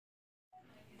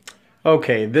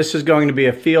Okay, this is going to be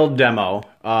a field demo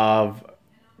of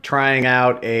trying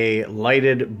out a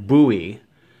lighted buoy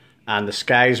on the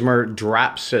Stork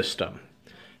Drop system.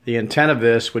 The intent of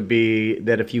this would be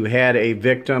that if you had a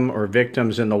victim or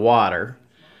victims in the water,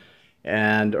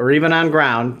 or even on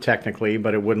ground technically,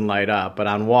 but it wouldn't light up, but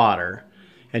on water,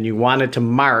 and you wanted to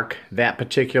mark that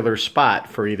particular spot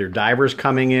for either divers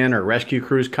coming in or rescue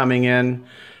crews coming in,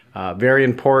 very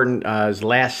important as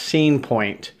last seen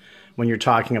point when you're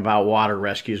talking about water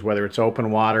rescues, whether it's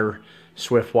open water,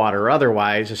 swift water, or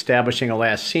otherwise. Establishing a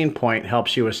last seen point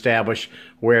helps you establish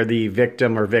where the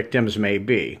victim or victims may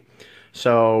be.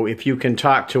 So if you can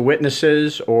talk to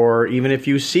witnesses, or even if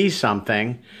you see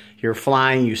something, you're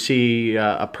flying, you see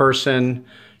a person,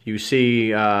 you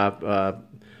see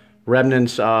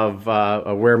remnants of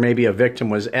where maybe a victim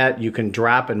was at, you can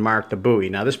drop and mark the buoy.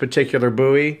 Now this particular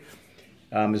buoy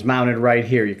is mounted right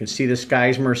here. You can see the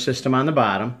Stork system on the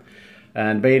bottom.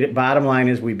 And bottom line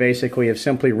is we basically have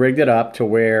simply rigged it up to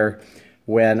where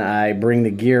when I bring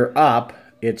the gear up,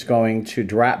 it's going to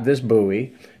drop this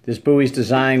buoy. This buoy is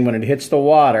designed when it hits the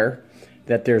water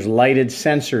that there's lighted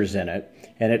sensors in it,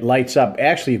 and it lights up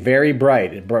actually very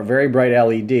bright, very bright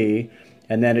LED,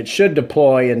 and then it should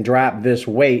deploy and drop this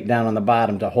weight down on the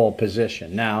bottom to hold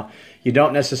position. Now, you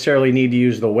don't necessarily need to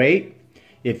use the weight.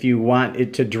 If you want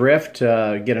it to drift,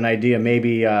 get an idea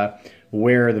maybe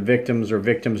where the victims or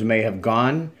victims may have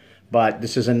gone, but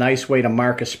this is a nice way to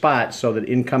mark a spot so that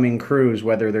incoming crews,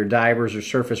 whether they're divers or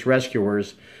surface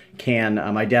rescuers, can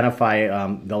identify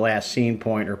the last seen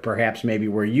point, or perhaps maybe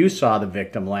where you saw the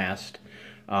victim last,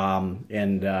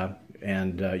 and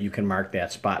you can mark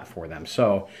that spot for them.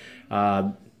 So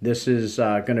this is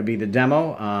going to be the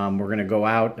demo. We're going to go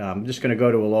out. I'm just going to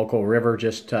go to a local river,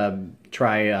 just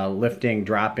try lifting,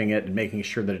 dropping it, and making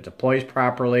sure that it deploys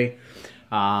properly.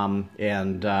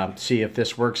 And see if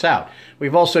this works out.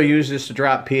 We've also used this to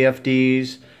drop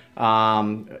PFDs,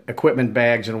 equipment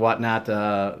bags and whatnot.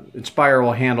 Inspire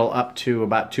will handle up to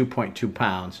about 2.2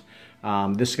 pounds.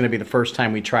 This is going to be the first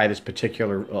time we try this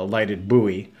particular lighted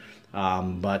buoy,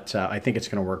 but I think it's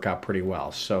going to work out pretty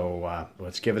well. So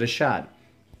let's give it a shot.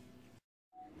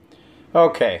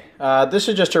 Okay, this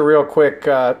is just a real quick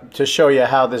to show you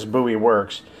how this buoy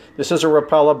works. This is a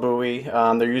Rapella buoy.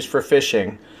 They're used for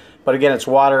fishing. But again, it's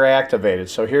water activated.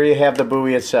 So here you have the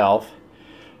buoy itself,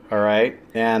 all right?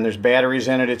 And there's batteries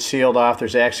in it. It's sealed off.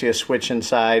 There's actually a switch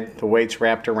inside. The weight's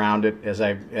wrapped around it,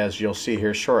 as you'll see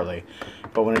here shortly.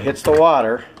 But when it hits the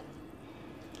water,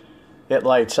 it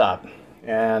lights up,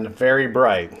 and very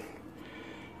bright.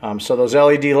 So those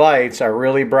LED lights are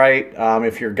really bright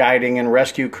if you're guiding in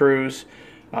rescue crews,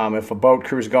 if a boat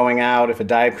crew's going out, if a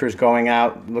dive crew's going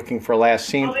out looking for a last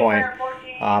seen point.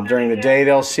 During the day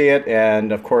they'll see it,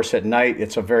 and of course at night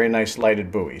it's a very nice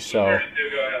lighted buoy. So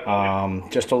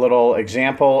just a little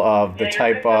example of the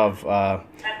type of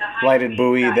lighted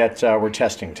buoy that we're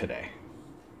testing today.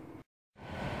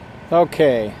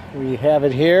 Okay, we have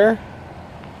it here.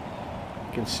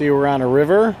 You can see we're on a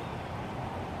river,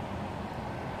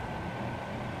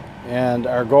 and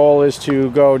our goal is to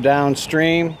go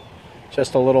downstream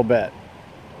just a little bit.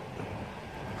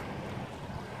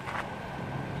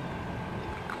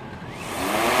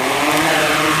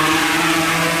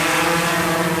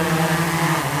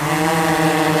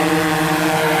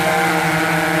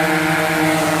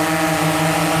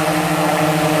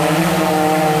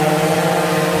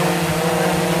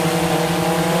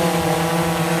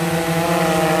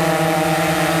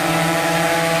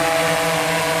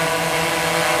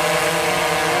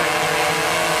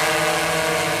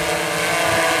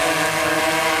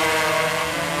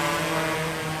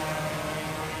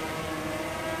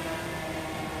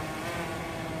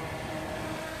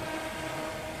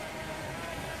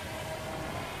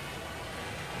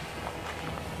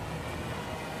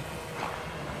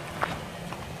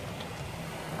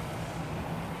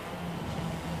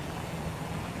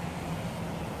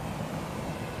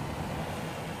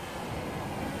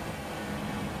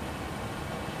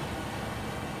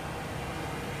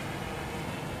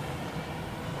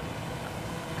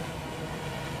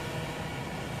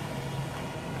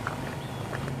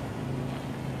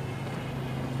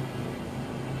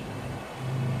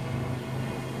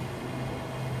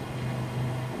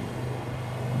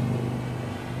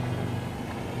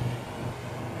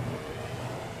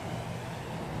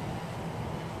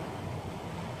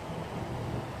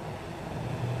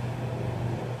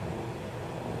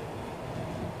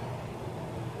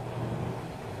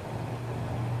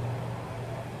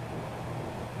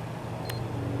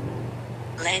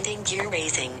 Landing gear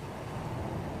raising.